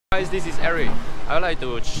guys, this is Eric. I would like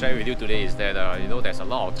to share with you today is that you know, there's a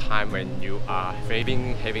lot of time when you are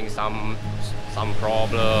having some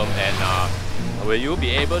problem, and will you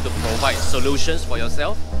be able to provide solutions for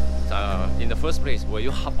yourself? In the first place, will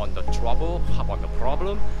you hop on the trouble, hop on the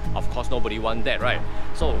problem? Of course, nobody wants that, right?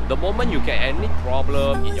 So the moment you get any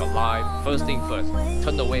problem in your life, first thing first,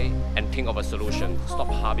 turn away and think of a solution. Stop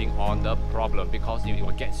harping on the problem because it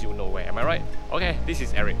will get you nowhere. Am I right? Okay, this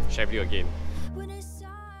is Eric. Share with you again.